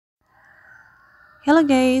Hello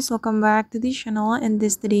guys, welcome back to the channel. In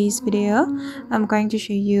today's video, I'm going to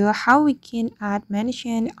show you how we can add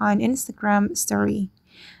mention on Instagram story.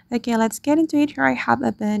 Okay, let's get into it. Here I have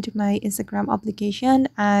opened my Instagram application,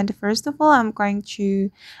 and first of all, I'm going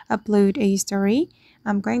to upload a story.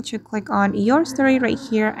 I'm going to click on your story right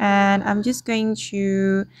here, and I'm just going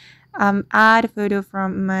to add a photo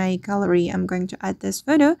from my gallery. I'm going to add this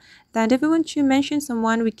photo. Then if we want to mention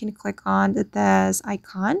someone, we can click on this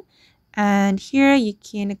icon, and here you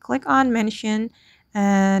can click on mention.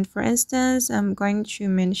 And for instance, I'm going to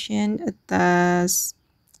mention this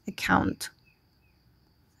account.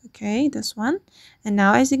 Okay, this one. And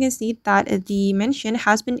now as you can see that the mention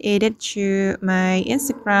has been added to my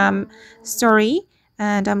Instagram story,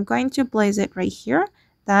 and I'm going to place it right here.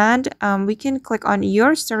 Then we can click on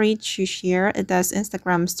your story to share this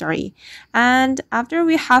Instagram story. And after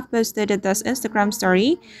we have posted this Instagram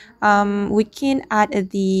story, we can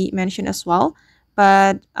add the mention as well.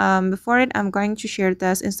 But before it, I'm going to share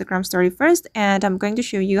this Instagram story first, and I'm going to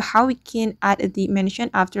show you how we can add the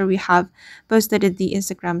mention after we have posted the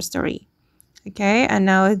Instagram story. Okay, and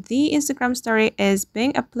now the Instagram story is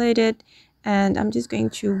being uploaded, and I'm just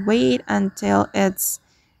going to wait until it's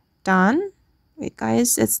done. Wait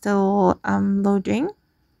guys, it's still loading.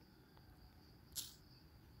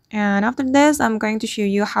 And after this, I'm going to show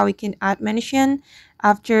you how we can add mention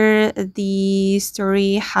after the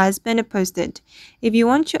story has been posted. If you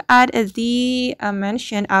want to add the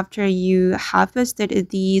mention after you have posted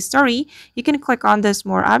the story, you can click on this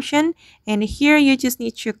more option, and here you just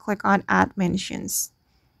need to click on add mentions.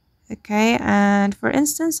 Okay, and for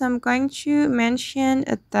instance, I'm going to mention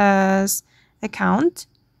this account.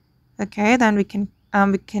 Okay, then we can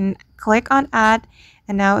click on add,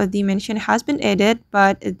 and now the mention has been added,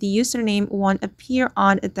 but the username won't appear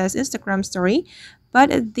on this Instagram story,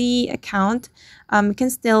 but the account can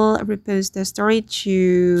still repost the story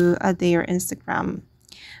to their Instagram.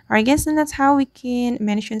 Alright guys, and that's how we can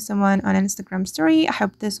mention someone on Instagram story. I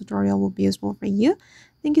hope this tutorial will be useful for you.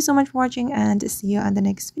 Thank you so much for watching, and see you on the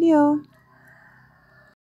next video.